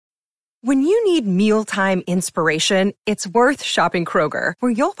When you need mealtime inspiration, it's worth shopping Kroger,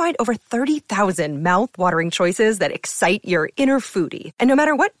 where you'll find over 30,000 mouth-watering choices that excite your inner foodie. And no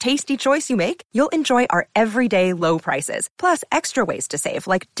matter what tasty choice you make, you'll enjoy our everyday low prices, plus extra ways to save,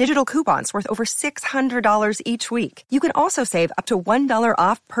 like digital coupons worth over $600 each week. You can also save up to $1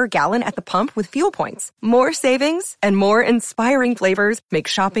 off per gallon at the pump with fuel points. More savings and more inspiring flavors make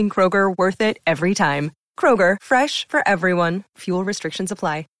shopping Kroger worth it every time. Kroger, fresh for everyone. Fuel restrictions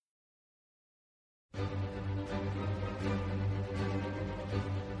apply.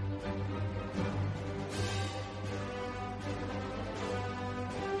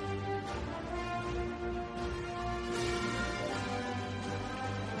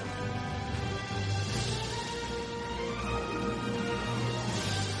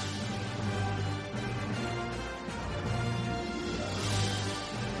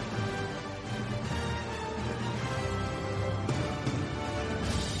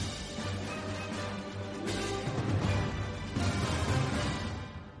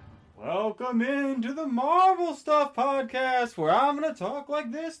 Welcome into the Marvel Stuff Podcast, where I'm going to talk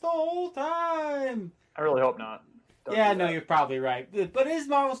like this the whole time. I really hope not. You're probably right. But it is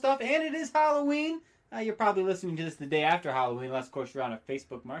Marvel Stuff, and it is Halloween. You're probably listening to this the day after Halloween, unless, of course, you're on a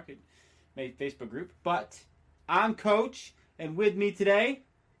Facebook Facebook group. But I'm Coach, and with me today...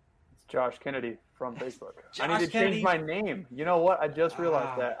 It's Josh Kennedy from Facebook. Josh I need to Kennedy. change my name. You know what? I just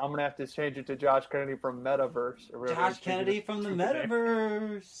realized that. I'm going to have to change it to Josh Kennedy from Metaverse. Josh Kennedy from the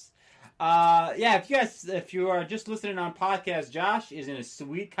Metaverse. If you are just listening on podcast, Josh is in a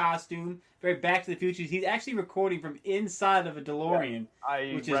sweet costume, very Back to the Future. He's actually recording from inside of a DeLorean,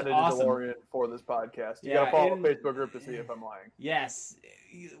 which is awesome. A DeLorean for this podcast. You got to follow the Facebook group to see if I'm lying. Yes,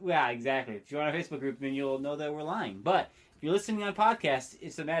 yeah, exactly. If you're on a Facebook group, then you'll know that we're lying. But if you're listening on podcast,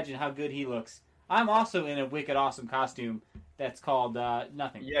 just imagine how good he looks. I'm also in a wicked awesome costume that's called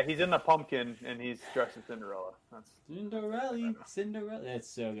nothing. Yeah, he's in the pumpkin and he's dressed as Cinderella. Cinderella. That's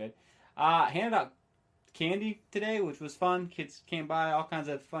so good. Handed out candy today, which was fun. Kids came by, all kinds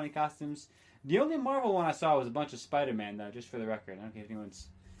of funny costumes. The only Marvel one I saw was a bunch of Spider-Man, though, just for the record. I don't know if anyone's...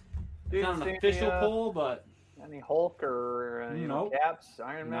 It's not an official poll, but... Any Hulk or Caps,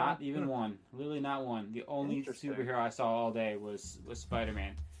 Iron Man? Not even one. Literally not one. The only superhero I saw all day was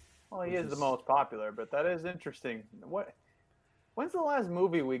Spider-Man. Well, he is the most popular, but that is interesting. When's the last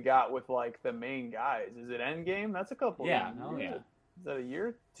movie we got with, like, the main guys? Is it Endgame? That's a couple years. Yeah. Is that a year? 2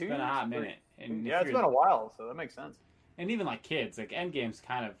 years? It's been a hot minute. And yeah, it's been a while, so that makes sense. And even like kids, like Endgame's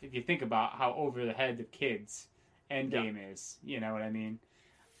kind of, if you think about how over the head of kids Endgame is, you know what I mean?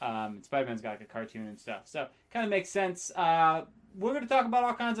 Spider-Man's got like a cartoon and stuff. So kind of makes sense. We're going to talk about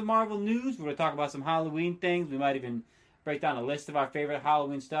all kinds of Marvel news. We're going to talk about some Halloween things. We might even break down a list of our favorite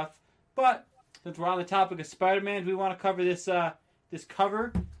Halloween stuff. But since we're on the topic of Spider-Man, we want to cover this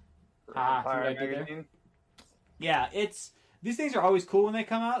cover. Yeah, these things are always cool when they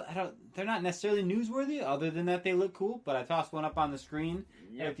come out. They're not necessarily newsworthy, other than that they look cool. But I tossed one up on the screen.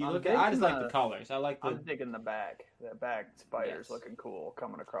 Yeah, if you look at, I just like the colors. I'm digging the back. The back spider's looking cool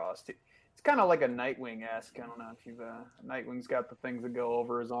coming across. It's kind of like a Nightwing-esque. I don't know if you've. Nightwing's got the things that go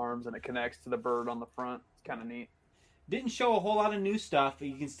over his arms, and it connects to the bird on the front. It's kind of neat. Didn't show a whole lot of new stuff. But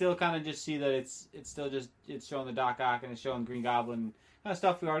you can still kind of just see that it's showing the Doc Ock and it's showing Green Goblin kind of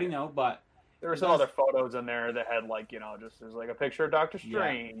stuff we already know, but. There were some other photos in there that had, like, there's like a picture of Doctor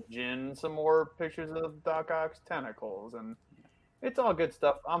Strange and some more pictures of Doc Ock's tentacles, and it's all good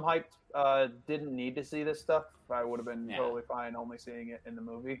stuff. I'm hyped. Didn't need to see this stuff. I would have been totally fine only seeing it in the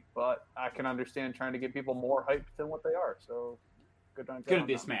movie, but I can understand trying to get people more hyped than what they are. So good on. It's gonna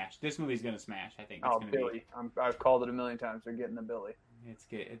be a smash. This movie's gonna smash. I think. Billy. I've called it a million times. They're getting the Billy. It's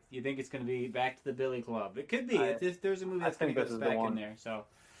good. You think it's gonna be back to the Billy Club? It could be. If there's a movie that's gonna get us back in there, so.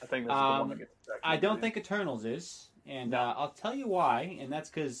 I think this is the one that gets back. I don't think Eternals is, and I'll tell you why, and that's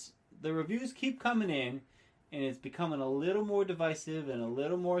because the reviews keep coming in, and it's becoming a little more divisive and a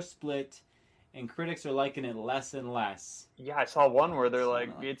little more split, and critics are liking it less and less. Yeah, I saw one where they're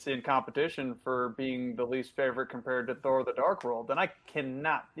like, it's in competition for being the least favorite compared to Thor: The Dark World, and I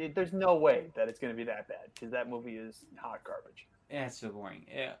cannot. There's no way that it's going to be that bad because that movie is hot garbage. Yeah, it's so boring,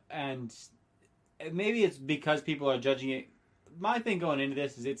 and maybe it's because people are judging it. My thing going into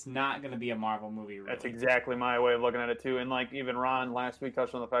this is it's not going to be a Marvel movie. Really. That's exactly my way of looking at it too. And like even Ron last week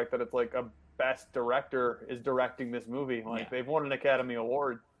touched on the fact that it's like a best director is directing this movie. Like they've won an Academy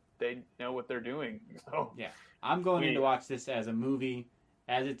Award, they know what they're doing. So yeah, I'm going in to watch this as a movie,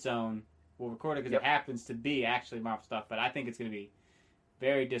 as its own. We'll record it because it happens to be actually Marvel stuff, but I think it's going to be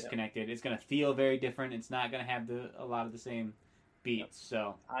very disconnected. It's going to feel very different. It's not going to have a lot of the same beats.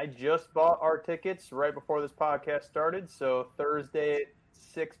 So I just bought our tickets right before this podcast started. So Thursday at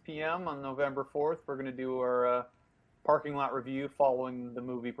 6 p.m. on November 4th. We're going to do our parking lot review following the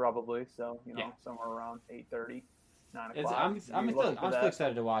movie, probably. So, somewhere around 8:30, 9 o'clock. I'm still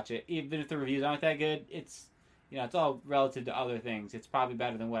excited to watch it, even if the reviews aren't that good. It's it's all relative to other things. It's probably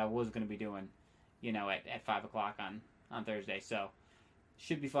better than what I was going to be doing, at 5 o'clock on Thursday. So,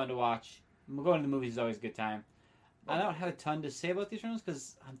 should be fun to watch. Going to the movies is always a good time. I don't have a ton to say about these films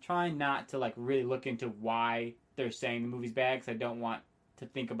because I'm trying not to really look into why they're saying the movie's bad because I don't want to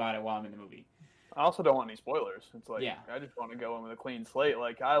think about it while I'm in the movie. I also don't want any spoilers. It's like, I just want to go in with a clean slate.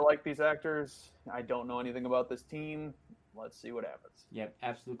 Like, I like these actors. I don't know anything about this team. Let's see what happens. Yep,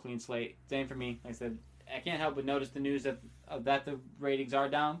 absolute clean slate. Same for me. Like I said, I can't help but notice the news that the ratings are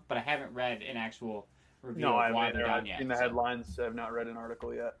down, but I haven't read an actual review of why they're down yet. I've seen the headlines. I have not read an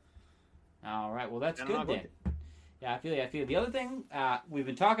article yet. All right, well, that's good then. Yeah, I feel. The other thing, we've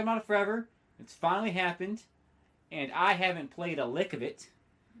been talking about it forever. It's finally happened, and I haven't played a lick of it.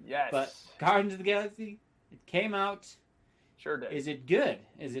 Yes. But Guardians of the Galaxy, it came out. Sure did. Is it good?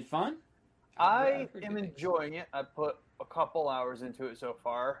 Is it fun? I am enjoying it. I put a couple hours into it so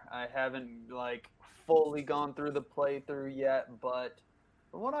far. I haven't, fully gone through the playthrough yet, but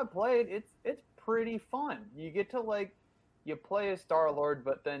from what I played, it's pretty fun. You get to, you play as Star-Lord,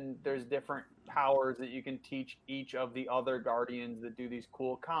 but then there's different powers that you can teach each of the other Guardians that do these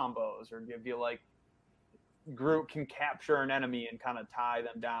cool combos or give you, Groot can capture an enemy and kind of tie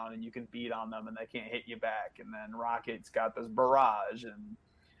them down and you can beat on them and they can't hit you back. And then Rocket's got this barrage and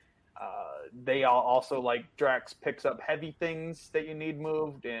they all also, Drax picks up heavy things that you need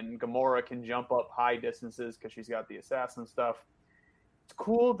moved and Gamora can jump up high distances because she's got the assassin stuff. It's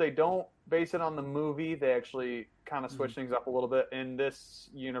cool. They don't base it on the movie. They actually kind of switch things up a little bit. In this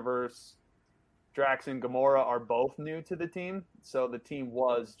universe, Drax and Gamora are both new to the team. So the team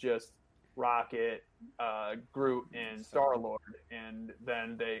was just Rocket, Groot, and Star-Lord. And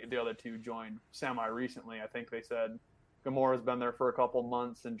then the other two joined semi-recently. I think they said Gamora's been there for a couple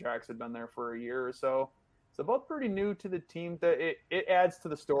months and Drax had been there for a year or so. So both pretty new to the team. It adds to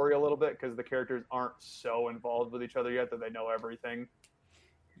the story a little bit because the characters aren't so involved with each other yet that they know everything.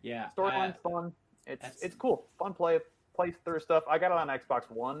 Yeah, storyline's fun. It's cool, fun play through stuff. I got it on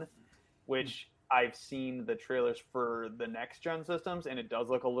Xbox One, which I've seen the trailers for the next gen systems, and it does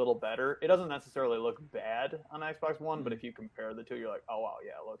look a little better. It doesn't necessarily look bad on Xbox One, but if you compare the two, you're like, oh wow,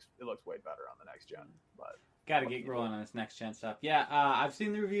 yeah, it looks way better on the next gen. But gotta get rolling on this next gen stuff. Yeah, I've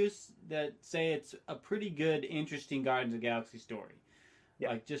seen the reviews that say it's a pretty good, interesting Guardians of the Galaxy story.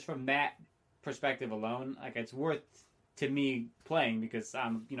 Yeah. Just from that perspective alone, it's worth to me playing because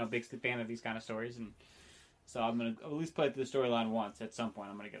I'm a big fan of these kind of stories, and so I'm gonna at least play through the storyline once at some point.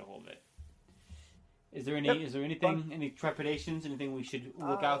 I'm gonna get a hold of it. Is there anything, any trepidations, anything we should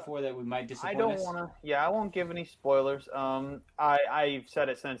look out for that we might disappoint us? I don't want to. Yeah, I won't give any spoilers. I've said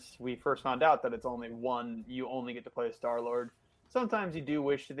it since we first found out that it's only one. You only get to play as Star-Lord. Sometimes you do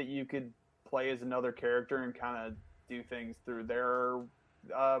wish that you could play as another character and kind of do things through their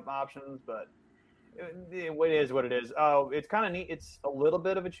options, but it is what it is. It's kind of neat. It's a little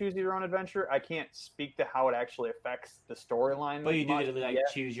bit of a choose your own adventure. I can't speak to how it actually affects the storyline. But you do get to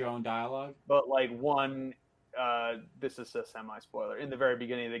choose your own dialogue. But this is a semi-spoiler. In the very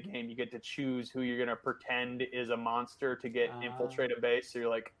beginning of the game, you get to choose who you're going to pretend is a monster to get infiltrate a base. So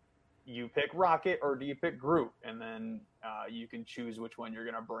you're you pick Rocket or do you pick Groot? And then you can choose which one you're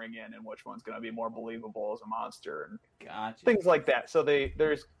going to bring in and which one's going to be more believable as a monster and things like that. So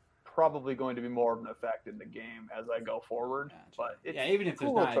there's probably going to be more of an effect in the game as I go forward. Gotcha. But even if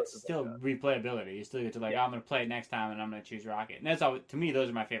there's not, it's still replayability. You still get to I'm going to play it next time and I'm going to choose Rocket. And that's all. To me, those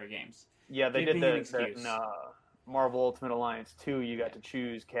are my favorite games. Yeah, they did that in Marvel Ultimate Alliance 2. You got to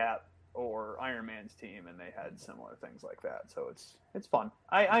choose Cap or Iron Man's team, and they had similar things like that. So it's fun.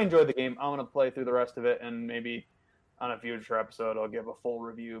 I enjoyed the game. I'm going to play through the rest of it, and maybe on a future episode I'll give a full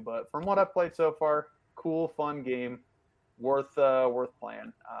review. But from what I've played so far, cool, fun game. Worth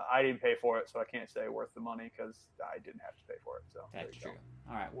playing. I didn't pay for it, so I can't say worth the money because I didn't have to pay for it. So that's true.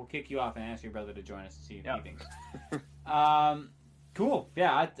 All right, we'll kick you off and ask your brother to join us to see if he thinks. Cool.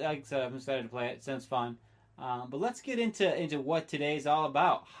 Yeah, like I said, I'm excited to play it. Sounds fun. But let's get into what today's all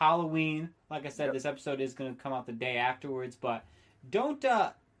about. Halloween. Like I said, this episode is going to come out the day afterwards, but don't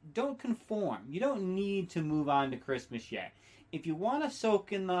conform. You don't need to move on to Christmas yet. If you want to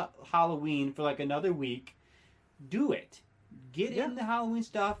soak in the Halloween for another week, do it. Get in the Halloween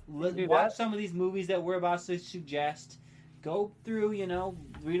stuff. Watch some of these movies that we're about to suggest. go through,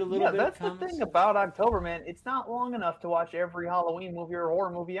 read a little bit that's of comics. the thing about October, man. It's not long enough to watch every Halloween movie or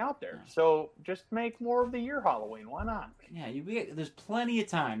horror movie out there. So just make more of the year Halloween. Why not? Yeah, there's plenty of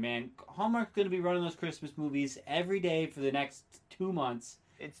time, man. Hallmark's going to be running those Christmas movies every day for the next 2 months.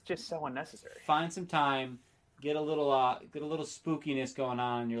 It's just so unnecessary. Find some time, get a little spookiness going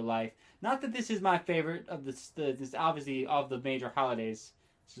on in your life. Not that this is my favorite of this obviously of the major holidays.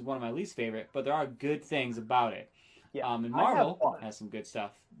 This is one of my least favorite, but there are good things about it. Yeah, and Marvel has some good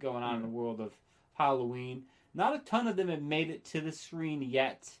stuff going on in the world of Halloween. Not a ton of them have made it to the screen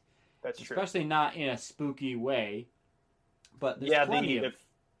yet. That's true. Especially not in a spooky way. But there's the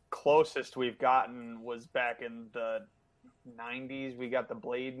closest we've gotten was back in the 90s. We got the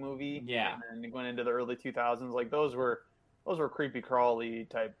Blade movie. Yeah. And then it went into the early 2000s. Like those were creepy crawly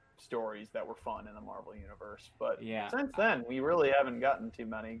type stories that were fun in the Marvel universe. But since then, we really haven't gotten too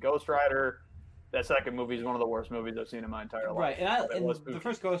many. Ghost Rider, that second movie is one of the worst movies I've seen in my entire life. Right, and the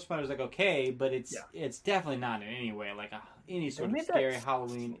first Ghost Rider is like okay, but it's definitely not in any way like any sort of scary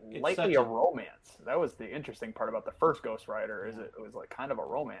Halloween. Likely a romance. That was the interesting part about the first Ghost Rider is it was like kind of a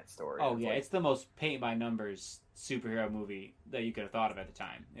romance story. Oh yeah, it's the most paint by numbers superhero movie that you could have thought of at the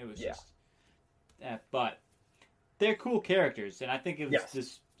time. It was just, but they're cool characters, and I think it was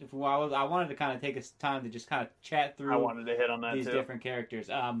just. I wanted to kind of take time to just kind of chat through. I wanted to hit on that these too. different characters.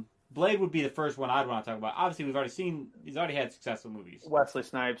 Blade would be the first one I'd want to talk about. Obviously, he's already had successful movies. Wesley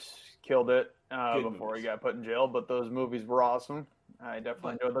Snipes killed it before he got put in jail, but those movies were awesome. I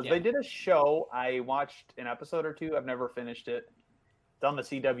definitely enjoyed those. Yeah. They did a show. I watched an episode or two. I've never finished it. It's on the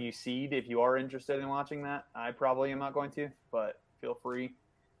CW Seed. If you are interested in watching that, I probably am not going to, but feel free.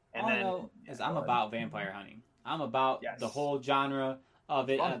 And all I know is I'm about vampire hunting. I'm about the whole genre of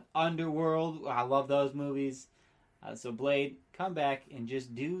it. Underworld. I love those movies. So Blade, come back and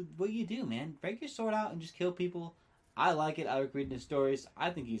just do what you do, man. Break your sword out and just kill people. I like it. I like reading his stories. I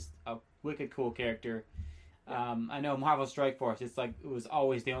think he's a wicked cool character. I know Marvel Strike Force. It's like it was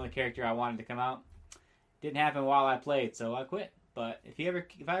always the only character I wanted to come out. Didn't happen while I played, so I quit. But if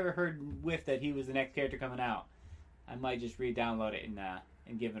I ever heard whiff that he was the next character coming out, I might just re-download it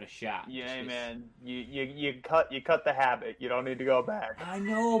and give it a shot. Yeah, man. You cut the habit. You don't need to go back. I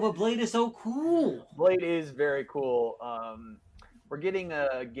know, but Blade is so cool. Blade is very cool. We're getting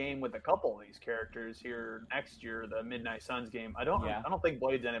a game with a couple of these characters here next year, the Midnight Suns game. I don't think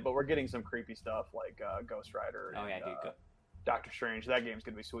Blade's in it, but we're getting some creepy stuff like Ghost Rider. Doctor Strange. That game's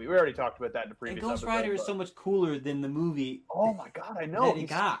gonna be sweet. We already talked about that in the previous episode. Ghost Rider is so much cooler than the movie. Oh my god, I know. He's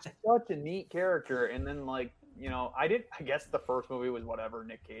such a neat character, and then like. I guess the first movie was whatever.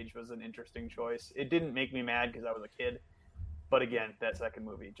 Nick Cage was an interesting choice. It didn't make me mad because I was a kid. But again, that second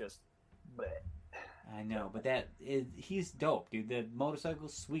movie just... Bleh. I know, but he's dope, dude. The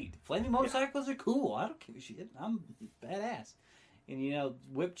motorcycle's sweet. Flaming motorcycles are cool. I don't give a shit. I'm badass. And,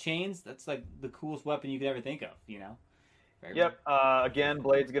 whip chains, that's like the coolest weapon you could ever think of, Yep. Again,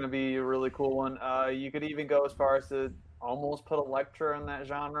 Blade's going to be a really cool one. You could even go as far as to... almost put Elektra in that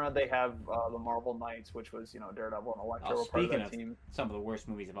genre. They have the Marvel Knights, which was, Daredevil and Elektra were part of that team. Some of the worst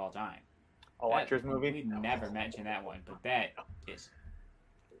movies of all time. Elektra's movie? We never mentioned that one, but that is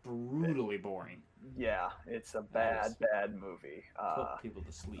brutally boring. Yeah, it's a bad movie. Put people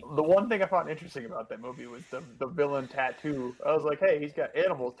to sleep. The one thing I found interesting about that movie was the villain tattoo. I was like, hey, he's got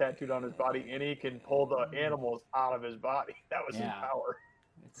animals tattooed on his body, and he can pull the animals out of his body. That was his power.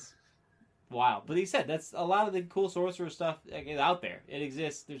 It's wild. But he said that's a lot of the cool sorcerer stuff is out there. It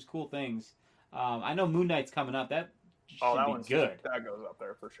exists. There's cool things. I know Moon Knight's coming up. That should be good. That goes up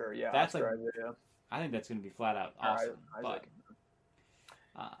there for sure. Yeah, that's like, I think that's going to be flat out awesome. But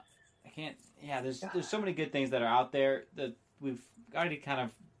I can't. Yeah, there's so many good things that are out there that we've already kind of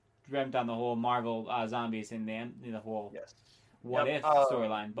dreamt on the whole Marvel zombies and the whole what if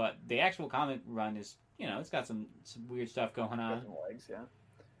storyline. But the actual comic run is it's got some weird stuff going on. Some legs,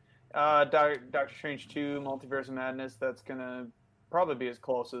 Doctor Strange 2, Multiverse of Madness, that's going to probably be as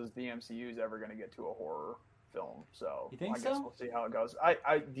close as the MCU is ever going to get to a horror film. So you think I guess we'll see how it goes.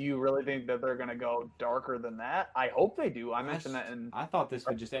 Do you really think that they're going to go darker than that? I hope they do. I mentioned that in... I thought this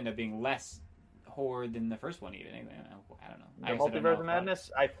would just end up being less horror than the first one even. I don't know. The Multiverse of Madness,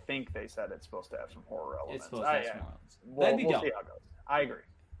 I think they said it's supposed to have some horror elements. It's supposed to have some elements. We'll see how it goes. I agree.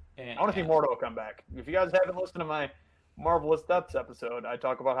 I want to see Mordo come back. If you guys haven't listened to my Marvelous Depths episode, I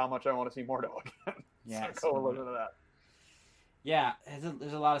talk about how much I want to see Mordo again. Yeah, so go listen to that. Yeah,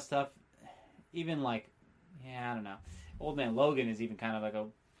 there's a lot of stuff. Even like, I don't know. Old Man Logan is even kind of like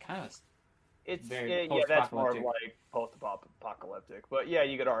it's very that's more like post-apocalyptic. But yeah,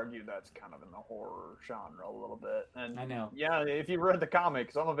 you could argue that's kind of in the horror genre a little bit. And I know. Yeah, if you read the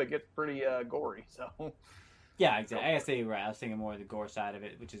comic, some of it gets pretty gory. So Yeah, exactly. I guess you're right. I was thinking more of the gore side of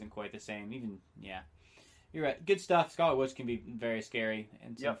it, which isn't quite the same. Even, yeah. You're right. Good stuff. Scarlet Witch can be very scary.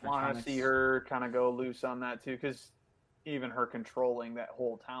 And Yep, want to see her kind of go loose on that too, because even her controlling that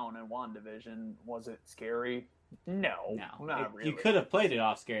whole town in WandaVision, was it scary? No, not really. You could have played it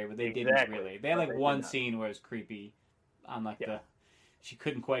off scary, but they didn't really. They had like one scene where it was creepy on like she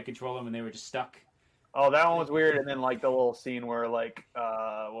couldn't quite control them and they were just stuck. Oh, that one was weird. And then like the little scene where like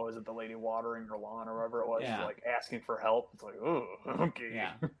what was it, the lady watering her lawn or whatever it was, like asking for help. It's like, oh, okay.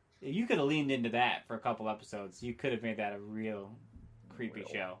 Yeah. You could have leaned into that for a couple episodes. You could have made that a real creepy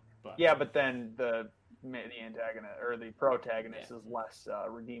show. But yeah, but then the antagonist or the protagonist is less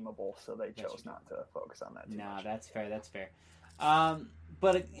redeemable, so they chose not to focus on that too much. That's fair. That's fair.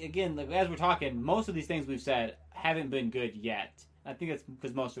 But again, as we're talking, most of these things we've said haven't been good yet. I think that's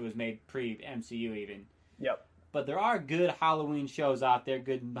because most of it was made pre-MCU even. Yep. But there are good Halloween shows out there,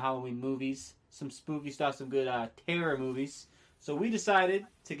 good Halloween movies, some spooky stuff, some good terror movies. So we decided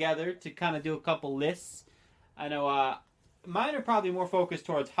together to kind of do a couple lists. I know mine are probably more focused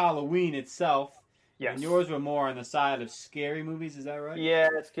towards Halloween itself. Yes. And yours were more on the side of scary movies, is that right? Yeah,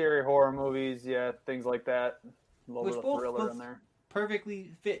 scary horror movies, things like that. A little bit of thriller in there.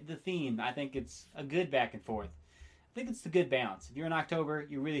 Perfectly fit the theme. I think it's a good back and forth. I think it's the good balance. If you're in October,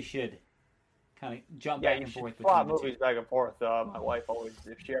 you really should kind of jump back and forth. Swap movies back and forth. My wife always,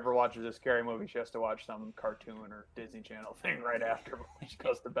 if she ever watches a scary movie, she has to watch some cartoon or Disney Channel thing right after before she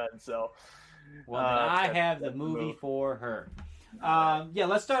goes to bed. So, well, then I have the movie for her.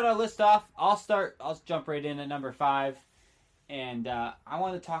 Let's start our list off. I'll jump right in at number 5, and I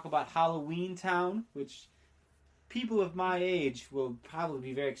want to talk about Halloween Town, which people of my age will probably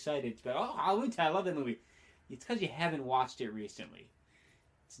be very excited about. Oh, Halloween Town! I love that movie. It's because you haven't watched it recently.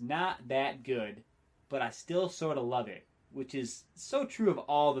 It's not that good, but I still sort of love it, which is so true of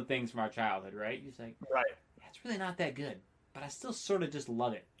all the things from our childhood, right? You're just like, right. It's really not that good, but I still sort of just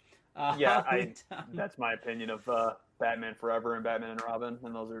love it. That's my opinion of Batman Forever and Batman and Robin,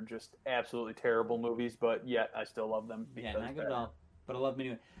 and those are just absolutely terrible movies, but yet I still love them. Yeah, not good at all, but I love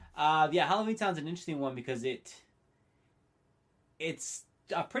them anyway. Halloween Town's an interesting one because it's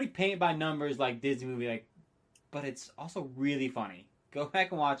a pretty paint by numbers like Disney movie, but it's also really funny. Go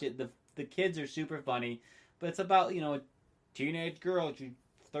back and watch it. The kids are super funny, but it's about, a teenage girl. She's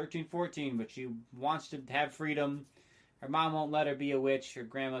 13, 14, but she wants to have freedom. Her mom won't let her be a witch. Her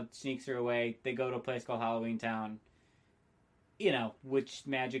grandma sneaks her away. They go to a place called Halloween Town. Witch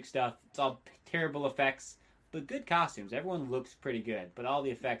magic stuff. It's all terrible effects, but good costumes. Everyone looks pretty good, but all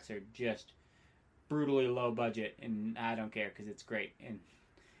the effects are just brutally low budget, and I don't care because it's great. And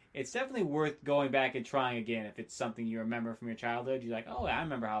it's definitely worth going back and trying again if it's something you remember from your childhood. You're like, oh, I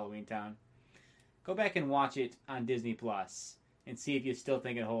remember Halloween Town. Go back and watch it on Disney Plus and see if you still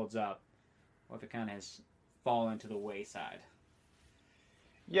think it holds up or if it kind of has fallen to the wayside.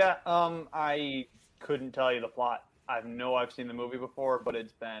 Yeah, I couldn't tell you the plot. I know I've seen the movie before, but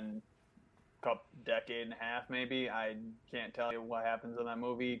it's been a decade and a half maybe. I can't tell you what happens in that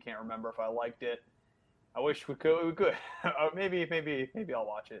movie. Can't remember if I liked it. I wish we could. Maybe I'll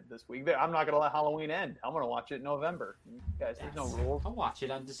watch it this week. I'm not going to let Halloween end. I'm going to watch it in November. Guys, there's no rules. I'll watch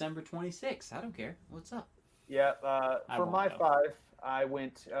it on December 26th. I don't care. What's up? Yeah, for my 5, I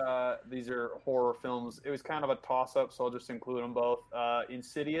went, these are horror films. It was kind of a toss-up, so I'll just include them both.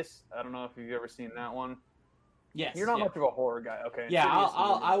 Insidious, I don't know if you've ever seen that one. Yes. You're not much of a horror guy. Okay. Yeah,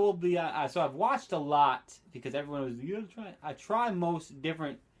 I will be. So I've watched a lot because everyone was, you gotta try. I try most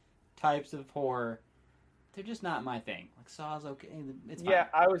different types of horror. They're just not my thing. Like Saw's okay. It's fine. Yeah,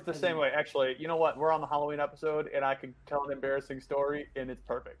 I was the same way. Actually, you know what? We're on the Halloween episode, and I could tell an embarrassing story, and it's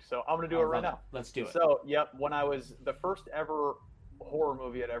perfect. So I'm going to do it right now. Let's do it. So, when I was the first ever horror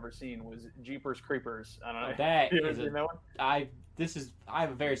movie I'd ever seen was Jeepers Creepers. I don't know. That you ever seen that one? I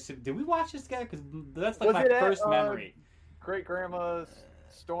have a very. Did we watch this together? Because that's like my first memory. Great grandma's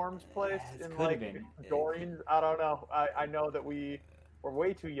Storm's place in been. Doreen. I don't know. I know that we were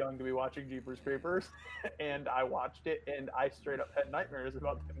way too young to be watching Jeepers Creepers, and I watched it, and I straight up had nightmares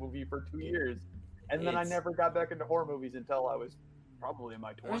about the movie for 2 years. And then I never got back into horror movies until I was probably in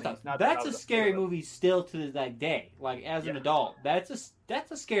my 20s. That's a scary movie still to this day. Like, as an adult, that's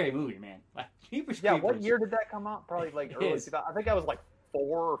a scary movie, man. Like, Jeepers Creepers. Yeah, what year did that come out? Probably like early 2000. I think I was like 4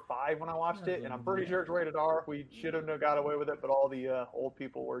 or 5 when I watched it, and I'm pretty sure it's rated R. We should have got away with it, but all the old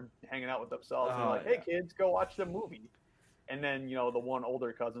people were hanging out with themselves. And like, hey, kids, go watch the movie. And then, the one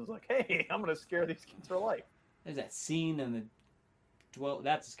older cousin's like, hey, I'm going to scare these kids for life. There's that scene in the well,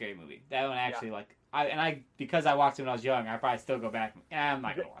 that's a scary movie. That one actually because I watched it when I was young, I probably still go back. I'm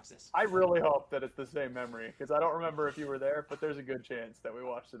not gonna watch this. I really hope that it's the same memory because I don't remember if you were there, but there's a good chance that we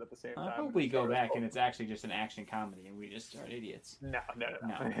watched it at the same time. I hope we go back and it's actually just an action comedy and we just are idiots. No.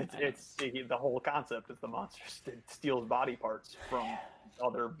 It's the whole concept is the monster steals body parts from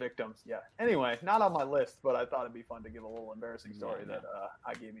other victims. Yeah. Anyway, not on my list, but I thought it'd be fun to give a little embarrassing story that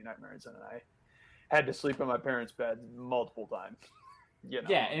I gave me nightmares and I had to sleep in my parents' bed multiple times. You know.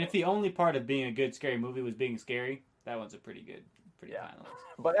 Yeah, and if the only part of being a good scary movie was being scary, that one's a pretty high on the list.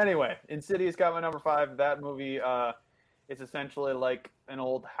 But anyway, Insidious got my number 5. That movie, it's essentially like an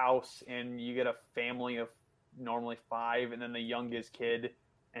old house, and you get a family of normally 5, and then the youngest kid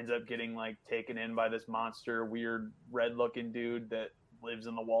ends up getting like taken in by this monster, weird red-looking dude that lives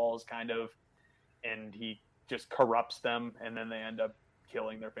in the walls, kind of, and he just corrupts them, and then they end up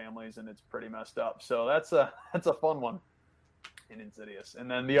killing their families, and it's pretty messed up. So that's a fun one. In Insidious.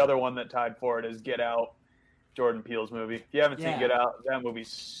 And then the other one that tied for it is Get Out, Jordan Peele's movie. If you haven't seen Get Out, that movie's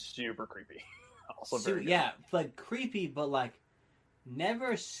super creepy. Also very good. Like creepy, but like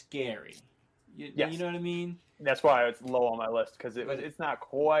never scary. You know what I mean? That's why it's low on my list because it's not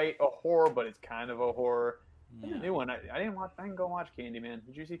quite a horror, but it's kind of a horror. Yeah. New one. I didn't go watch Candyman.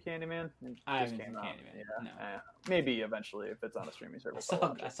 Did you see Candyman? I haven't seen Candyman. Yeah. No. Maybe eventually if it's on a streaming service.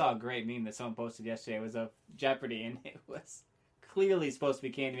 I saw a great meme that someone posted yesterday. It was of Jeopardy, and it was clearly supposed to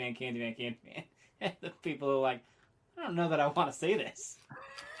be Candyman. And the people are like, I don't know that I want to say this.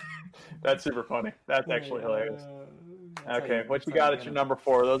 That's super funny. That's actually hilarious. Okay, what you got at your number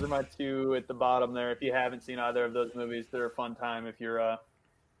 4? Those are my 2 at the bottom there. If you haven't seen either of those movies, they're a fun time. If you're,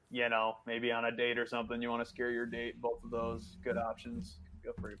 maybe on a date or something, you want to scare your date, both of those good options.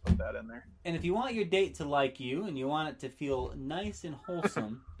 Feel free to put that in there. And if you want your date to like you and you want it to feel nice and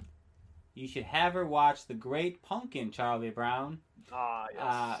wholesome, you should have her watch The Great Pumpkin, Charlie Brown.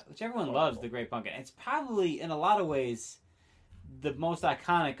 Yes. Which everyone loves, The Great Pumpkin. It's probably, in a lot of ways, the most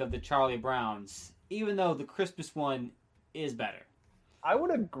iconic of the Charlie Browns, even though the Christmas one is better. I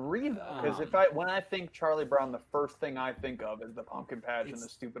would agree, though, because when I think Charlie Brown, the first thing I think of is the pumpkin patch and the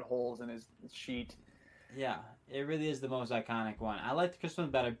stupid holes in his sheet. Yeah, it really is the most iconic one. I like the Christmas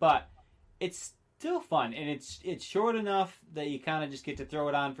one better, but it's still fun, and it's short enough that you kind of just get to throw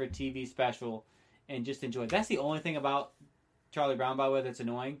it on for a TV special and just enjoy it. That's the only thing about Charlie Brown, by the way, that's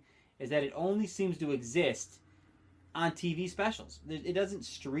annoying, is that it only seems to exist on TV specials. It doesn't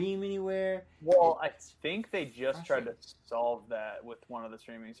stream anywhere. Well, I think they just tried to solve that with one of the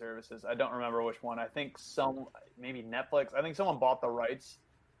streaming services. I don't remember which one. I think maybe Netflix. I think someone bought the rights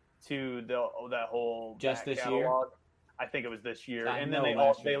to that whole just this catalog. year. I think it was this year, and then they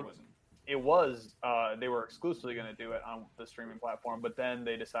were exclusively going to do it on the streaming platform, but then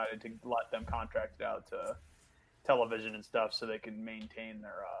they decided to let them contract it out to television and stuff so they could maintain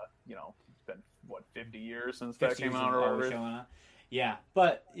their it's been 50 years since that came out or whatever. Yeah,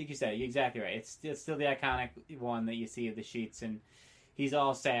 but like you said, you're exactly right. It's still the iconic one that you see of the sheets, and he's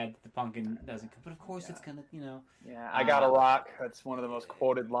all sad that the pumpkin doesn't come, but of course it's gonna yeah, I Got a Rock. That's one of the most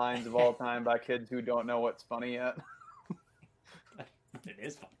quoted lines of all time by kids who don't know what's funny yet. It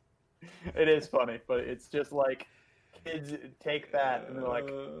is funny. It is funny, but it's just like kids take that and they're like,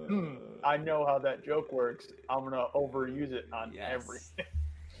 I know how that joke works. I'm going to overuse it on everything.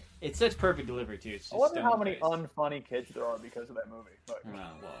 It's such perfect delivery, too. It's just I wonder how many unfunny kids there are because of that movie. But,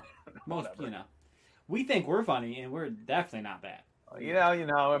 most, we think we're funny, and we're definitely not that.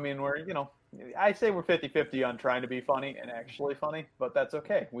 I mean, I say we're 50-50 on trying to be funny and actually funny, but that's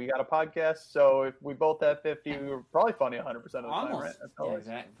okay. We got a podcast, so if we both have 50, we're probably funny 100% of the time, right? That's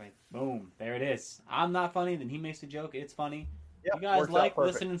exactly. Boom. There it is. I'm not funny, then he makes a joke. It's funny. Yep, you guys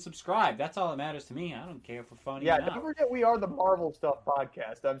listen, and subscribe. That's all that matters to me. I don't care if we're funny or not. Don't forget we are the Marvel Stuff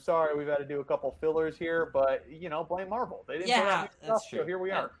podcast. I'm sorry we've had to do a couple fillers here, but, blame Marvel. They didn't put out new stuff, so here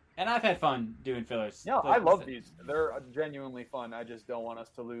we are. And I've had fun doing fillers. No, I love these. They're genuinely fun. I just don't want us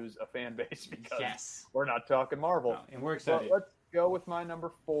to lose a fan base because we're not talking Marvel. No, and we're excited. But let's go with my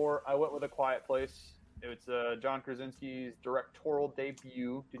number 4. I went with A Quiet Place. It's John Krasinski's directorial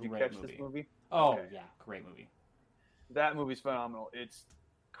debut. Did you catch this movie? Oh, yeah. Great movie. That movie's phenomenal. It's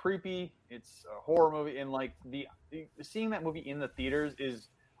creepy. It's a horror movie. And, seeing that movie in the theaters is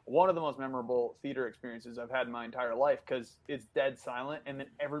one of the most memorable theater experiences I've had in my entire life because it's dead silent, and then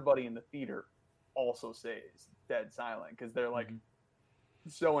everybody in the theater also stays dead silent because they're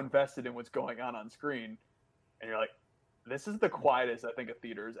so invested in what's going on screen, and you're like, this is the quietest I think a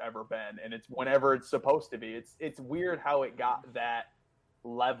theater has ever been, and it's whenever it's supposed to be. It's weird how it got that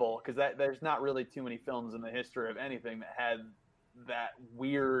level because there's not really too many films in the history of anything that had that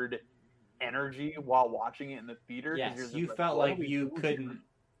weird energy while watching it in the theater. Yes, you felt like you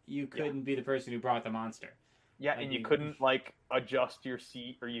couldn't be the person who brought the monster. Yeah, like and you couldn't like adjust your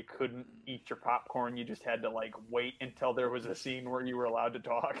seat, or you couldn't eat your popcorn. You just had to like wait until there was a scene where you were allowed to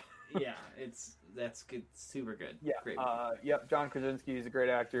talk. Yeah, that's good, super good. Yeah, great. Yep. John Krasinski is a great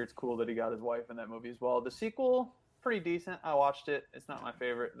actor. It's cool that he got his wife in that movie as well. The sequel, pretty decent. I watched it. It's not my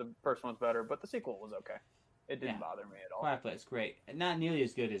favorite. The first one's better, but the sequel was okay. It didn't bother me at all. Quiet Place, great. Not nearly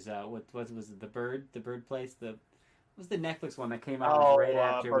as good as what was it? The Bird Place. What was the Netflix one that came out right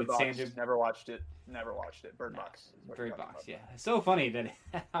after Bird with Box. Sandra? Never watched it. Bird Box. Bird Box. Yeah, it's so funny that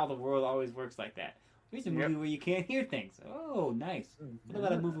how the world always works like that. Here's a movie where you can't hear things. Oh, nice. What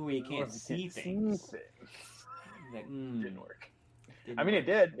about a movie where you can't see things? Like, didn't work. It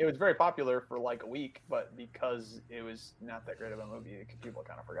did. It was very popular for like a week, but because it was not that great of a movie, people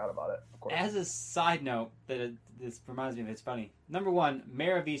kind of forgot about it. Of course. As a side note, this reminds me of it's funny. Number one,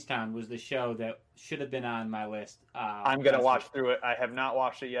 Mayor of Easttown was the show that should have been on my list. I'm gonna watch through it. I have not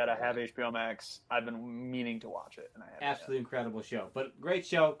watched it yet. I have HBO Max. I've been meaning to watch it, and I haven't. Absolutely incredible show, but great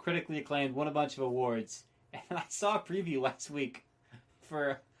show, critically acclaimed, won a bunch of awards. And I saw a preview last week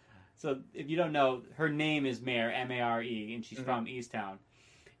for. So if you don't know, her name is Mare, Mare, and she's from Easttown.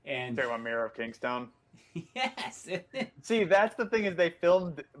 And talking about Mayor of Kingstown. Yes. See, that's the thing, is they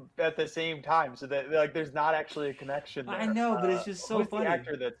filmed at the same time, so that like there's not actually a connection there. I know, but it's just so who's funny. The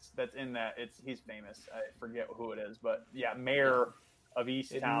actor that's in that, he's famous. I forget who it is, but yeah, Mayor of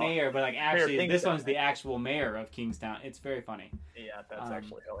Easttown. Mayor, but like actually, this one's the actual mayor of Kingstown. It's very funny. Yeah, that's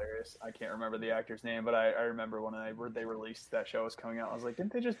actually hilarious. I can't remember the actor's name, but I remember when they released that show was coming out. I was like,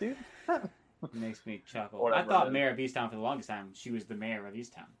 didn't they just do that? It makes me chuckle. I thought Mayor of Easttown for the longest time. She was the mayor of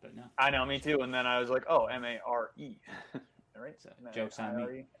Easttown, but no. I know, me too. And then I was like, oh, Mare. Right? So, joke's on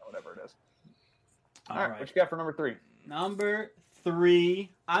me. Whatever it is. All right. What you got for number 3? Number 3.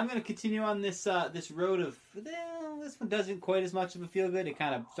 I'm going to continue on this this road of... this one doesn't quite as much of a feel good. It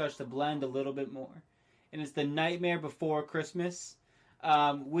kind of starts to blend a little bit more. And it's The Nightmare Before Christmas,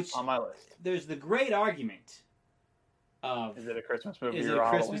 which... on my list. There's the great argument of... Is it a Christmas movie or a Halloween?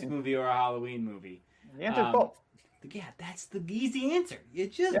 Christmas movie or a Halloween movie? The answer's both. Yeah, that's the easy answer.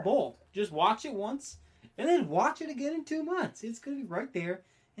 It's just both. Just watch it once, and then watch it again in 2 months. It's going to be right there,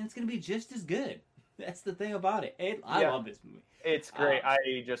 and it's going to be just as good. That's the thing about it. I love this movie. It's great. I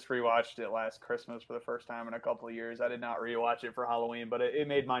just rewatched it last Christmas for the first time in a couple of years. I did not rewatch it for Halloween, but it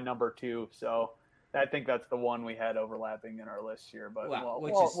made my number 2, so... I think that's the one we had overlapping in our list here, but we'll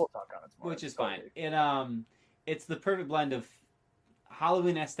talk on it tomorrow. Which is fine. It's the perfect blend of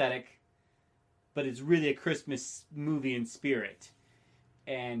Halloween aesthetic, but it's really a Christmas movie in spirit,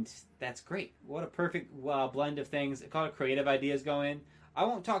 and that's great. What a perfect blend of things. A lot of creative ideas go in. I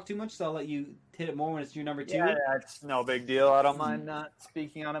won't talk too much, so I'll let you hit it more when it's your number 2. Yeah, that's no big deal. I don't mind not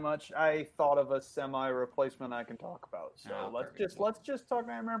speaking on it much. I thought of a semi-replacement I can talk about. So let's just talk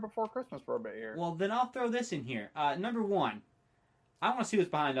Nightmare Before Christmas for a bit here. Well, then I'll throw this in here. Number 1, I want to see what's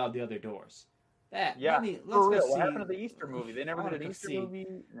behind all the other doors. Let's for real. What happened to the Easter movie? They never did an Easter movie.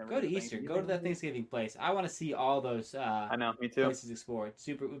 Go to Easter. Go to that Thanksgiving place. I want to see all those. I know, me too. Places explored.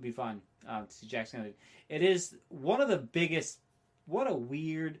 It would be fun to see Jack Skellington. It is one of the biggest. What a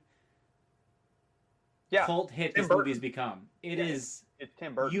weird cult hit this movie has become. It's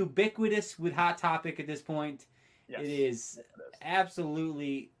Tim Burton. Ubiquitous with Hot Topic at this point. Yes. It is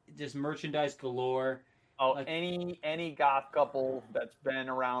absolutely just merchandise galore. Oh, any goth couple that's been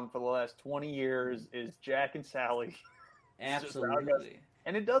around for the last 20 years is Jack and Sally. Absolutely.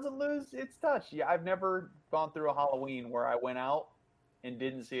 And it doesn't lose its touch. Yeah, I've never gone through a Halloween where I went out and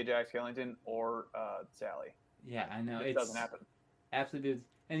didn't see a Jack Skellington or Sally. Yeah, I know. It doesn't happen. Absolutely.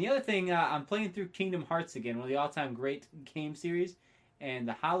 And the other thing, I'm playing through Kingdom Hearts again, one of the all-time great game series, and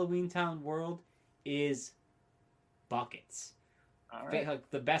the Halloween Town world is buckets. All right.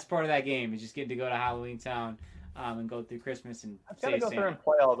 The best part of that game is just getting to go to Halloween Town and go through Christmas and I've got to go through and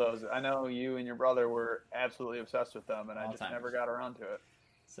play all those. I know you and your brother were absolutely obsessed with them, and I just never got around to it.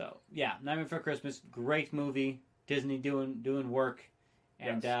 So, yeah, Nightmare Before Christmas, great movie. Disney doing work.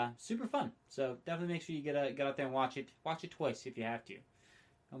 And super fun. So definitely make sure you get out there and watch it. Watch it twice if you have to.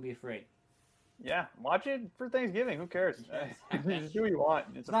 Don't be afraid. Yeah, watch it for Thanksgiving. Who cares? Just do what you want.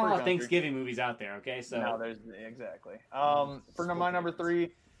 It's not a lot of Thanksgiving movies out there. Okay, so no, there's exactly. For my number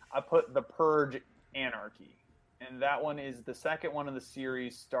 3, I put The Purge: Anarchy, and that one is the second one in the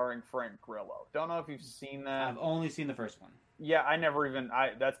series starring Frank Grillo. Don't know if you've seen that. I've only seen the first one. Yeah,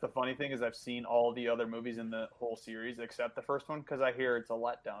 that's the funny thing is I've seen all the other movies in the whole series except the first one because I hear it's a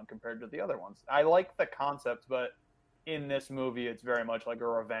letdown compared to the other ones. I like the concept, but in this movie it's very much like a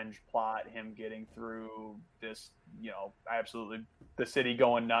revenge plot, him getting through this, absolutely the city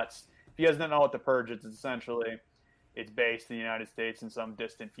going nuts if you guys don't know what The Purge is, it's based in the United States in some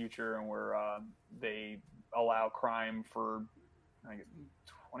distant future, and where they allow crime for I think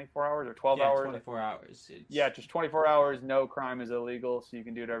 24 hours or 12 hours. 24 hours. Yeah, just 24 hours. No crime is illegal, so you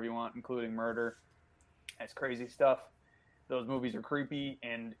can do whatever you want, including murder. It's crazy stuff. Those movies are creepy,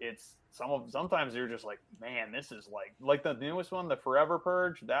 and it's sometimes you're just like, man, this is like the newest one, the Forever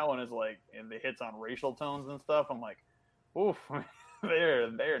Purge. That one is like, and it hits on racial tones and stuff. I'm like, oof,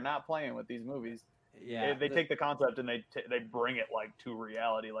 they're not playing with these movies. Yeah, they take the concept and they bring it like to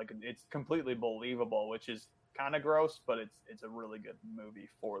reality. Like it's completely believable, which is kind of gross, but it's a really good movie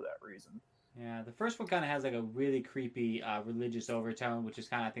for that reason. Yeah, the first one kind of has like a really creepy religious overtone, which is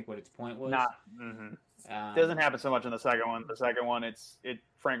kind of I think what its point was. Doesn't happen so much in the second one. The second one, it's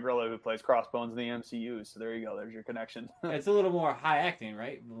Frank Grillo who plays Crossbones in the MCU. So there you go. There's your connection. It's a little more high acting,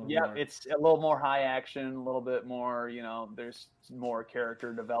 right? Yeah, it's a little more high action, a little bit more. There's more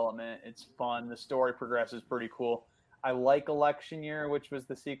character development. It's fun. The story progresses pretty cool. I like Election Year, which was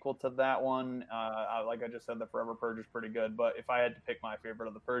the sequel to that one. Like I just said, the Forever Purge is pretty good. But if I had to pick my favorite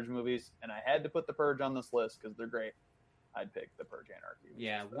of the Purge movies, and I had to put the Purge on this list because they're great, I'd pick the Purge Anarchy.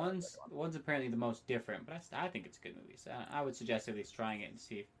 Yeah, one's apparently the most different, but I think it's a good movie. So I would suggest at least trying it and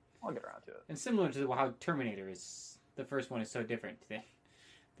see. I'll get around to it. And similar to how Terminator is, the first one is so different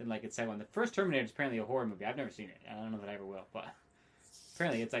than like its second one. The first Terminator is apparently a horror movie. I've never seen it. I don't know that I ever will, but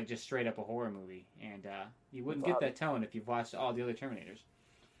apparently it's like just straight up a horror movie, and you wouldn't get that tone if you've watched all the other Terminators.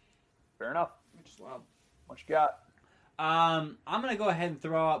 Fair enough. Which is wild. What you got? I'm gonna go ahead and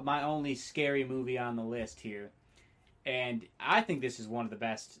throw out my only scary movie on the list here, and I think this is one of the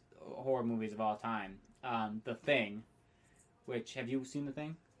best horror movies of all time. The Thing. Which, have you seen The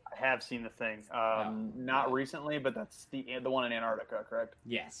Thing? I have seen The Thing. Not recently, but that's the one in Antarctica, correct?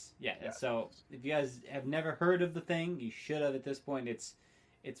 Yes. Yeah. So if you guys have never heard of The Thing, you should have at this point. It's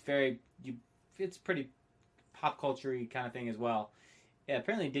pretty pop culture-y kind of thing as well. It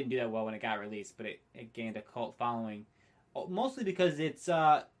apparently didn't do that well when it got released, but it gained a cult following, mostly because it's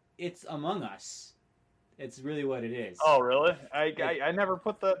Among Us. It's really what it is. Oh, really? I never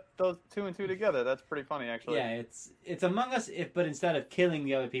put those two and two together. That's pretty funny, actually. Yeah, it's Among Us, but instead of killing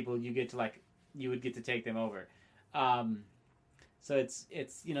the other people, you would get to take them over. So it's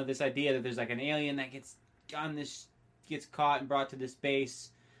this idea that there's like an alien that gets caught and brought to this base,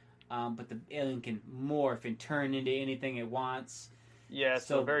 but the alien can morph and turn into anything it wants. Yeah,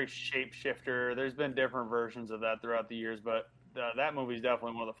 so very shapeshifter. There's been different versions of that throughout the years, but that movie's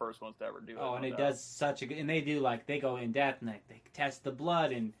definitely one of the first ones to ever do it. Oh, and it does such a good... And they do, they go in depth, and they test the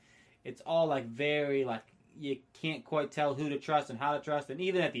blood, and it's all, very, you can't quite tell who to trust and how to trust. And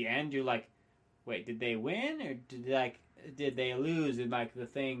even at the end, you're like, wait, did they win? Or did they lose? And, the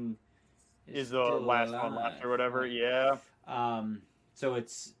thing... Is the last one left or whatever, yeah. So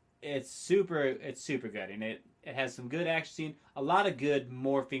it's super good, and it has some good action scene, a lot of good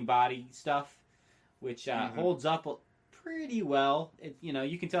morphing body stuff, which holds up pretty well.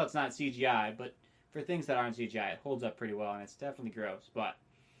 You can tell it's not CGI, but for things that aren't CGI, it holds up pretty well, and it's definitely gross. But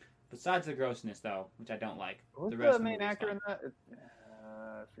besides the grossness, though, which I don't like, who's the rest the of main the actor in that?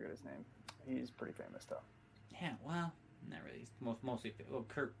 I forget his name. He's pretty famous, though. Yeah, well, not really. He's mostly. Well,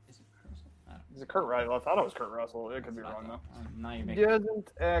 Kurt. Is it Kurt Russell? Is it Kurt Russell? I thought it was Kurt Russell. It could be wrong, though. Now you're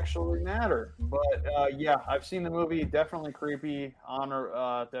doesn't actually matter. But yeah, I've seen the movie. Definitely creepy.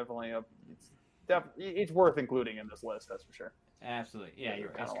 Definitely it's worth including in this list. That's for sure. Absolutely, yeah.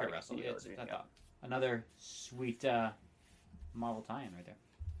 It's Kurt Russell. I thought another sweet Marvel tie-in right there.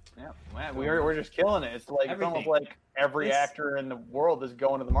 Yeah, man, we're just killing it. It's almost like every actor in the world is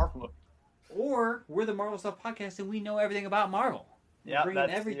going to the Marvel movie. Or we're the Marvel Stuff Podcast and we know everything about Marvel. Yeah, we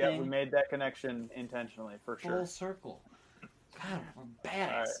made that connection intentionally for sure. Full circle. God, we're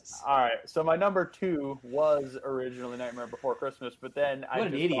badasses. All right. So my number 2 was originally Nightmare Before Christmas, but then I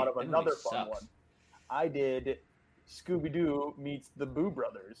just thought of another fun one. I did Scooby-Doo meets the Boo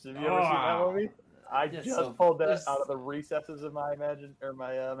Brothers. Have you ever seen that movie? I just pulled that out of the recesses of my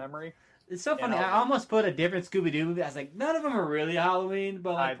memory. It's so funny. I almost put a different Scooby-Doo movie. I was like, none of them are really Halloween,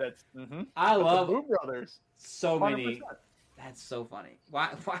 but I love the Boo Brothers. So 100%. Many. That's so funny.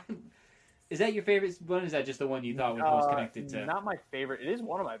 Why? Is that your favorite one? Or is that just the one you thought was most connected to? Not my favorite. It is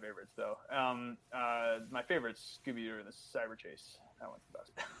one of my favorites, though. My favorite's Scooby-Doo and the Cyber Chase. That one's the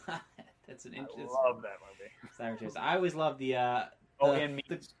best. That's an interesting. I love that movie. Cyber Chase. I always loved the. And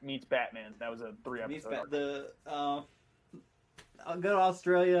meets Batman. That was a 3-episode. I'll go to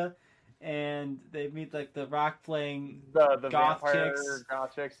Australia, and they meet the rock playing the goth vampire chicks.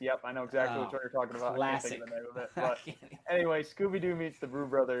 Goth chicks. Yep, I know exactly what you're talking about. Classic. I can't think of the name of it. But anyway, Scooby-Doo meets the Boo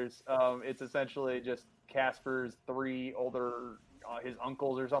Brothers. It's essentially just Casper's 3 older his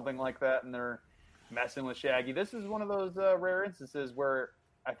uncles or something like that, and they're messing with Shaggy. This is one of those rare instances where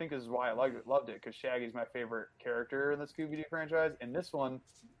I think this is why I loved it, because Shaggy's my favorite character in the Scooby-Doo franchise. In this one,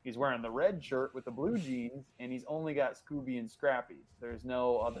 he's wearing the red shirt with the blue jeans, and he's only got Scooby and Scrappy. There's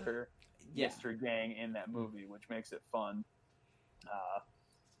no other mystery gang in that movie, which makes it fun.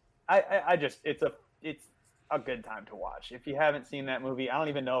 I just it's a good time to watch. If you haven't seen that movie, I don't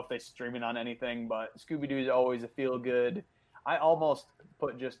even know if they stream it on anything, but Scooby-Doo is always a feel good. I almost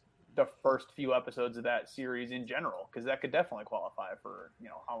put just the first few episodes of that series in general, because that could definitely qualify for,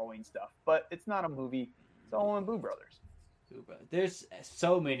 Halloween stuff. But it's not a movie. It's all in Boo Brothers. There's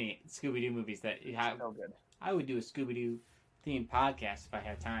so many Scooby-Doo movies that so good. I would do a Scooby-Doo themed podcast if I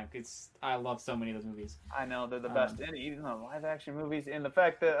had time, because I love so many of those movies. I know, they're the best. And even the live action movies, and the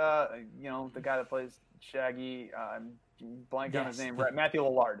fact that the guy that plays Shaggy, I'm blanking on his name, right? Matthew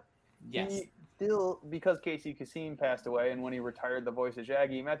Lillard. Yes. He still, because Casey Kasem passed away, and when he retired the voice of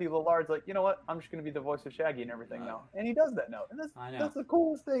Shaggy, Matthew Lillard's like, you know what? I'm just going to be the voice of Shaggy and everything now. And he does that now. And that's the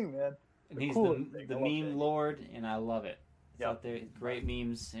coolest thing, man. And he's the meme lord, and I love it. It's out there, great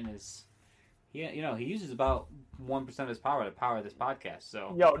memes in his. He uses about 1% of his power to power this podcast.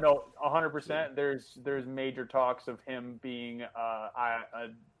 So 100%. There's major talks of him being a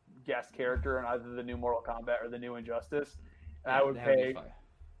guest character in either the new Mortal Kombat or the new Injustice. And I would pay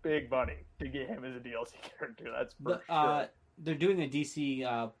big money to get him as a DLC character. That's for sure. They're doing a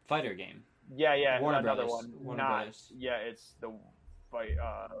DC fighter game. Yeah. Warner another Brothers. one. Brothers. Yeah, it's the fight.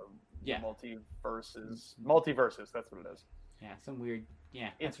 Multiverses. That's what it is. Yeah, some weird.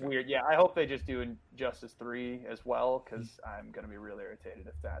 Yeah, it's weird. Yeah, I hope they just do Injustice 3 as well, because I'm gonna be really irritated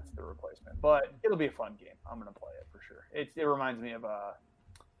if that's the replacement. But it'll be a fun game. I'm gonna play it for sure. It reminds me of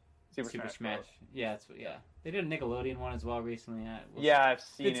Super Smash. Yeah, they did a Nickelodeon one as well recently. I've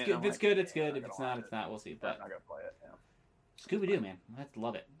seen it. If it's good, it's good. If it's not, it's not. We'll see. But I'm not gonna play it. Scooby-Doo, man, I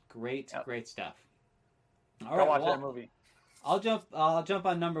love it. Great stuff. All right, watch that movie. I'll jump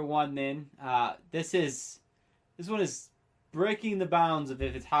on number one then. This one is breaking the bounds of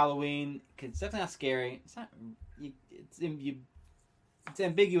if it's Halloween. It's definitely not scary. It's not. It's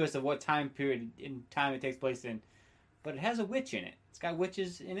ambiguous of what time period in time it takes place in, but it has a witch in it. It's got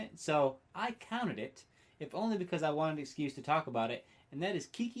witches in it, so I counted it, if only because I wanted an excuse to talk about it, and that is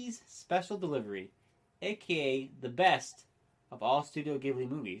Kiki's Special Delivery, aka the best of all Studio Ghibli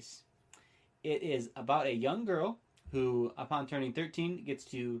movies. It is about a young girl who, upon turning 13, gets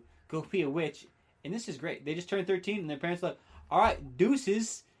to go be a witch. And this is great. They just turned 13, and their parents are like, all right,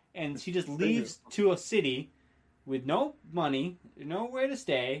 deuces. And she just leaves to a city with no money, nowhere to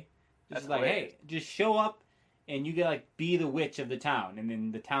stay. Just hey, just show up, and you get, be the witch of the town. And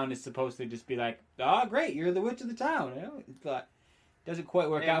then the town is supposed to just be like, oh, great, you're the witch of the town. But doesn't quite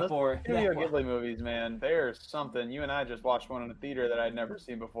work out for her. Studio Ghibli movies, man, there's something. You and I just watched one in the theater that I'd never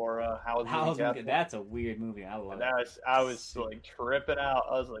seen before. Howl's Moving Castle. That's a weird movie. I love it. I was tripping out.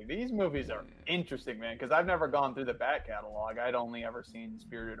 I was like, these movies are interesting, man, because I've never gone through the back catalog. I'd only ever seen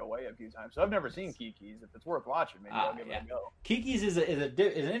Spirited Away a few times, so I've never seen Kiki's. If it's worth watching, maybe I'll give it a go. Kiki's is an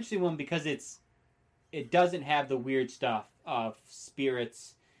interesting one because it doesn't have the weird stuff of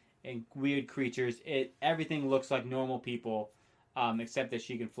spirits and weird creatures. Everything looks like normal people. Except that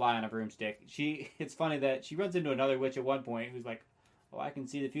she can fly on a broomstick. It's funny that she runs into another witch at one point who's like, oh, I can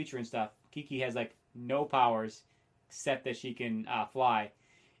see the future and stuff. Kiki has no powers except that she can fly.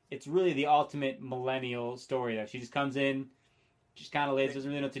 It's really the ultimate millennial story though. She just comes in, just kind of lazy, doesn't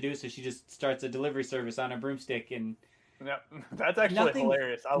really know what to do, so she just starts a delivery service on a broomstick, and that's actually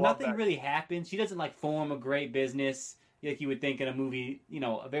hilarious. I love that. Nothing really happens. She doesn't form a great business like you would think in a movie,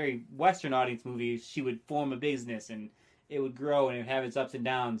 a very Western audience movie. She would form a business and it would grow and it would have its ups and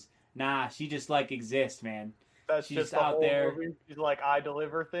downs. Nah, she just exists, man. She's just out there. Movie. She's I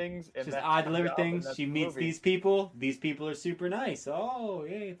deliver things. And I deliver things. She meets these people. These people are super nice. Oh,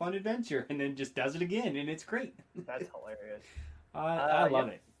 yay, fun adventure. And then just does it again, and it's great. That's hilarious. I love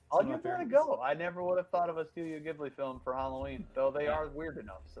it. I'll give that a go. I never would have thought of a Studio Ghibli film for Halloween, though they are weird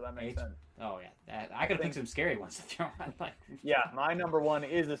enough, so that makes sense. Oh, yeah. I could think some scary ones to throw on. Yeah, my number one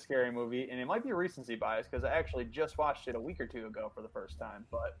is a scary movie, and it might be a recency bias because I actually just watched it a week or two ago for the first time,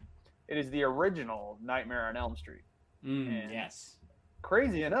 but it is the original Nightmare on Elm Street. Yes.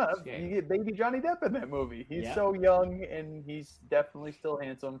 Crazy enough, you get baby Johnny Depp in that movie. He's so young, and he's definitely still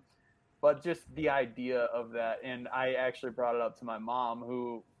handsome, but just the idea of that, and I actually brought it up to my mom,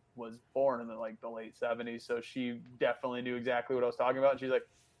 who was born in the late 70s, so she definitely knew exactly what I was talking about. And she's like,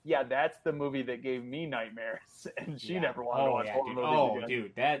 yeah, that's the movie that gave me nightmares, and she never wanted to watch horror movies again.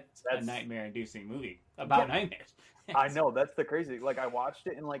 Dude, that's a nightmare-inducing movie about nightmares. I know, that's the crazy. Like, I watched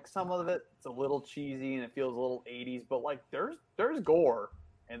it, and like some of it's a little cheesy and it feels a little 80s, but like there's gore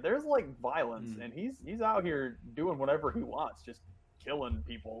and there's like violence, and he's out here doing whatever he wants, just killing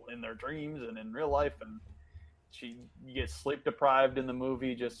people in their dreams and in real life. And you get sleep deprived in the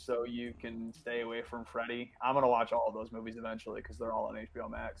movie just so you can stay away from Freddy. I'm gonna watch all of those movies eventually because they're all on HBO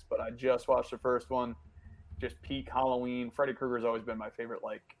Max. But I just watched the first one, just peak Halloween. Freddy Krueger's always been my favorite,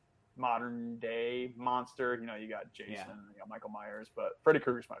 like modern day monster. You know, you got Jason, you got Michael Myers, but Freddy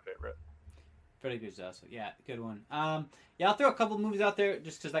Krueger's my favorite. Freddy Krueger's also, yeah, good one. Yeah, I'll throw a couple movies out there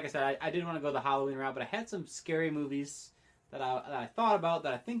just because, like I said, I didn't want to go the Halloween route, but I had some scary movies that I thought about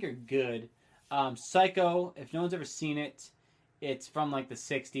that I think are good. Psycho, if no one's ever seen it, it's from like the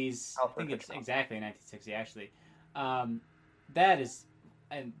 60s. I think it's exactly 1960 actually. That is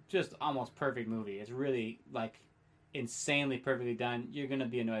just almost perfect movie. It's really like insanely perfectly done. You're gonna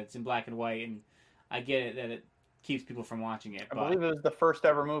be annoyed. It's in black and white, and I get it that it keeps people from watching it. I believe it was the first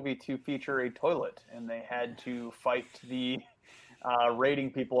ever movie to feature a toilet, and they had to fight the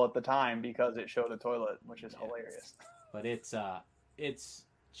rating people at the time because it showed a toilet, which is hilarious. But it's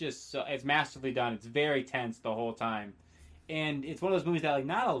just so it's masterfully done. It's very tense the whole time, and it's one of those movies that like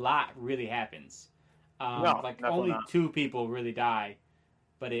not a lot really happens. Like only two people really die,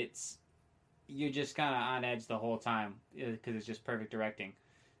 but you're just kind of on edge the whole time because it's just perfect directing.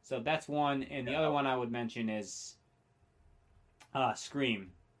 So that's one, and the other one I would mention is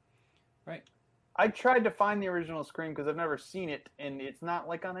Scream. Right. I tried to find the original Scream because I've never seen it, and it's not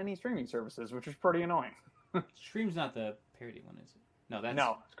like on any streaming services, which is pretty annoying. Scream's not the parody one, is it?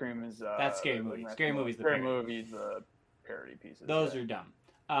 No, Scream is that's Scary Movie. Scary Movie's the parody. Scary Movie's the parody pieces. Those are dumb.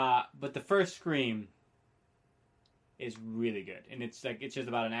 But the first Scream is really good, and it's just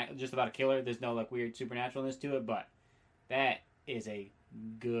about a killer. There's no like weird supernaturalness to it, but that is a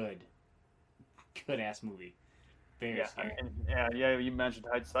good ass movie. Very scary. Yeah. You mentioned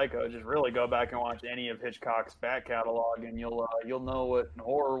Psycho. Just really go back and watch any of Hitchcock's back catalog, and you'll know what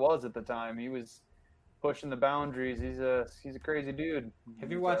horror was at the time. He was pushing the boundaries. He's a crazy dude.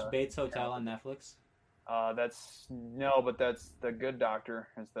 Have you watched Bates Hotel on Netflix? But that's the Good Doctor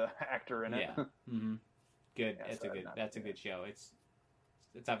is the actor in it. Yeah. Mm-hmm. Good. Yeah, that's a good show. It's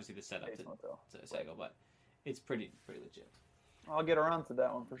obviously the setup to Psycho, but it's pretty legit. I'll get around to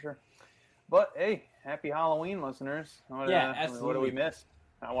that one for sure. But hey, happy Halloween, listeners. Absolutely. What do we miss?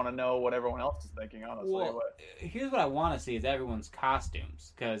 I want to know what everyone else is thinking, honestly. Well, here's what I want to see is everyone's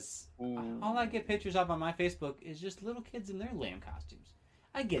costumes, because all I get pictures of on my Facebook is just little kids in their lame costumes.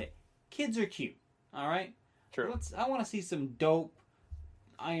 I get it. Kids are cute, all right? True. I want to see some dope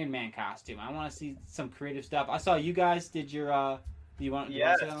Iron Man costume. I want to see some creative stuff. I saw you guys did your... Do you want to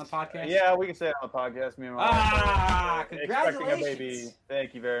say it on the podcast? Yeah, we can say it on the podcast. Me and my wife. Congratulations! Expecting a baby.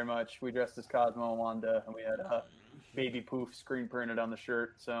 Thank you very much. We dressed as Cosmo and Wanda, and we had baby poof screen printed on the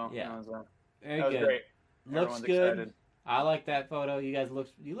shirt. So yeah, that was great. Looks good. Excited. I like that photo. You guys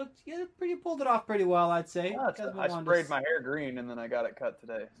pulled it off pretty well, I'd say. Yeah, I sprayed my hair green and then I got it cut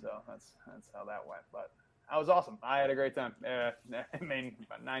today, so that's how that went. But that was awesome. I had a great time. I mean,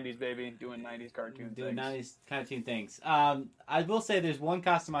 90s baby, doing 90s cartoon things. 90s cartoon things. I will say there's one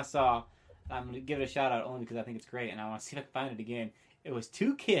costume I saw. I'm going to give it a shout out only because I think it's great and I want to see if I can find it again. It was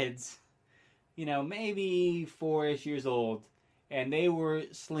two kids, maybe 4-ish years old, and they were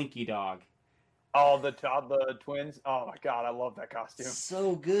Slinky Dog. Oh, the twins. Oh my god, I love that costume.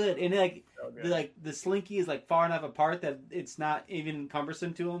 So good, and the Slinky is like far enough apart that it's not even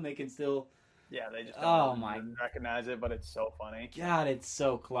cumbersome to them. They can still. Yeah, they just don't recognize it, but it's so funny. God, it's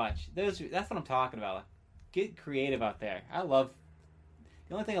so clutch. That's what I'm talking about. Like, get creative out there. The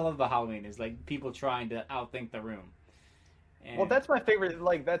only thing I love about Halloween is like people trying to outthink the room. And well, that's my favorite.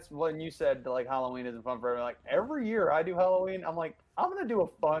 Like, that's when you said like Halloween isn't fun for everyone. Like every year I do Halloween, I'm like, I'm gonna do a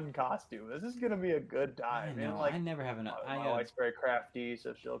fun costume. This is gonna be a good time. I know. Like, I never have enough. My wife's very crafty,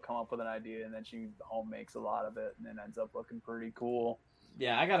 so she'll come up with an idea and then she home makes a lot of it, and then ends up looking pretty cool.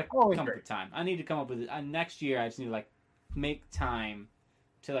 Yeah, I gotta come up with time. I need to come up with it. Next year. I just need to like make time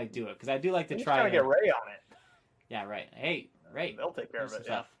to like do it because I do like to try. Gotta get Ray on it. Yeah, right. Hey, Ray. They'll take care of it.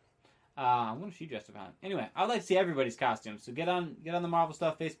 Yeah. I'm gonna shoot dressed up on it. Anyway, I'd like to see everybody's costumes. So get on the Marvel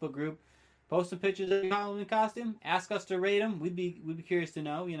Stuff Facebook group, post some pictures of your Halloween costume. Ask us to rate them. We'd be curious to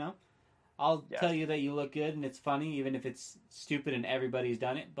know. I'll tell you that you look good and it's funny, even if it's stupid and everybody's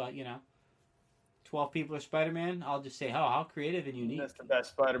done it. But 12 people are Spider-Man. I'll just say, how creative and unique. That's the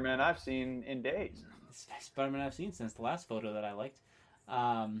best Spider-Man I've seen in days. It's the best Spider-Man I've seen since the last photo that I liked.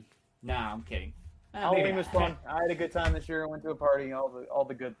 Nah, I'm kidding. Halloween was fun. I had a good time this year. I went to a party. All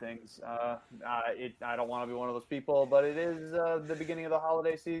the good things. I don't want to be one of those people, but it is the beginning of the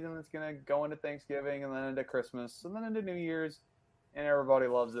holiday season. It's gonna go into Thanksgiving and then into Christmas and then into New Year's, and everybody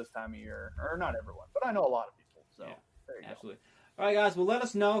loves this time of year. Or not everyone, but I know a lot of people. So there you absolutely. Go. All right, guys. Well, let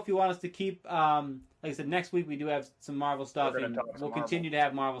us know if you want us to keep. Like I said, next week we do have some Marvel stuff, and we'll continue to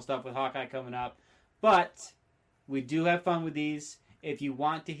have Marvel stuff with Hawkeye coming up. But we do have fun with these. If you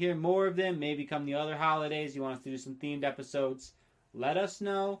want to hear more of them, maybe come the other holidays, you want us to do some themed episodes, let us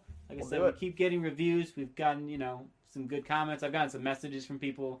know. Like I said, we keep getting reviews. We've gotten, some good comments. I've gotten some messages from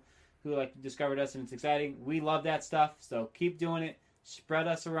people who discovered us, and it's exciting. We love that stuff, so keep doing it. Spread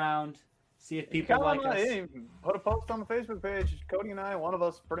us around. See if people like us. Put a post on the Facebook page. Cody and I, one of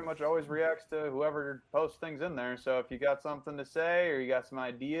us pretty much always reacts to whoever posts things in there. So if you got something to say or you got some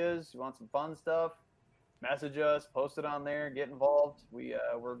ideas, you want some fun stuff, message us, post it on there, get involved.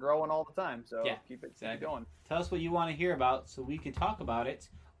 We're growing all the time, so keep it going. Tell us what you want to hear about so we can talk about it,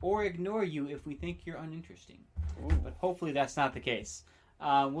 or ignore you if we think you're uninteresting. Ooh. But hopefully that's not the case.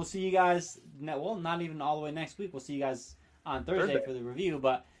 We'll see you guys, not even all the way next week. We'll see you guys on Thursday for the review,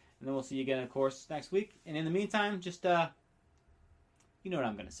 and then we'll see you again, of course, next week. And in the meantime, just, you know what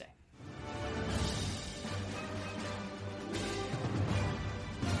I'm going to say.